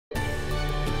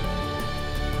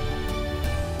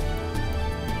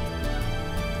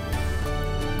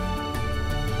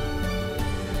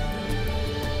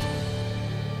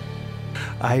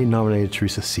I nominated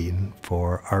Teresa Seaton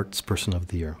for Arts Person of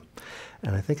the Year.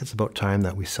 And I think it's about time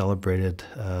that we celebrated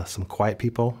some quiet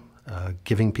people,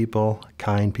 giving people,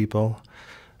 kind people,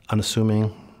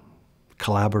 unassuming,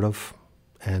 collaborative,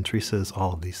 and Teresa is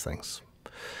all of these things.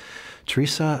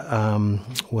 Teresa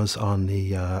was on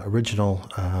the original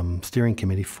steering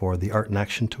committee for the Art in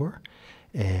Action tour.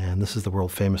 And this is the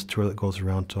world-famous tour that goes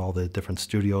around to all the different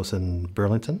studios in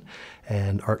Burlington.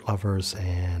 And art lovers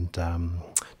and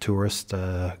tourists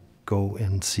go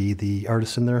and see the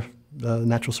artists in their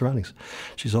natural surroundings.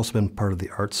 She's also been part of the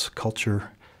Arts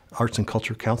and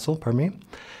Culture Council, pardon me.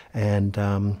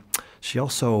 And she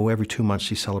also, every 2 months,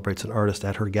 she celebrates an artist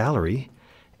at her gallery.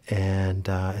 And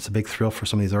it's a big thrill for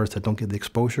some of these artists that don't get the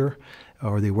exposure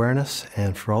or the awareness.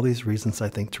 And for all these reasons, I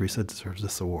think Teresa deserves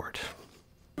this award.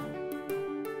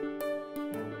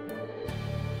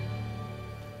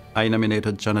 I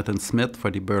nominated Jonathan Smith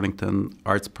for the Burlington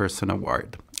Arts Person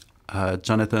Award.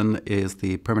 Jonathan is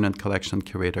the permanent collection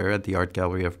curator at the Art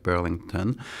Gallery of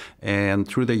Burlington, and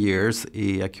through the years,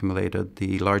 he accumulated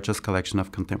the largest collection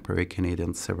of contemporary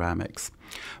Canadian ceramics.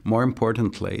 More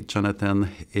importantly, Jonathan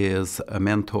is a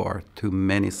mentor to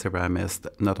many ceramists,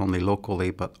 not only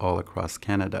locally, but all across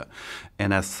Canada.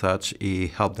 And as such, he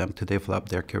helped them to develop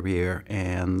their career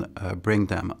and bring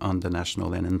them on the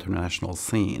national and international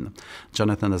scene.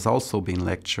 Jonathan has also been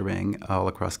lecturing all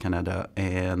across Canada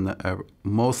and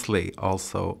mostly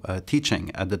also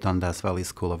teaching at the Dundas Valley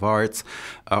School of Arts,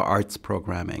 arts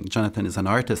programming. Jonathan is an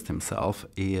artist himself.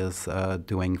 He is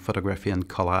doing photography and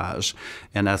collage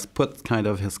and has put kind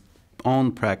of his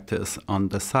own practice on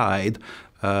the side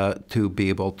to be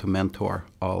able to mentor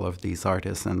all of these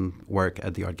artists and work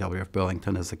at the Art Gallery of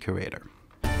Burlington as a curator.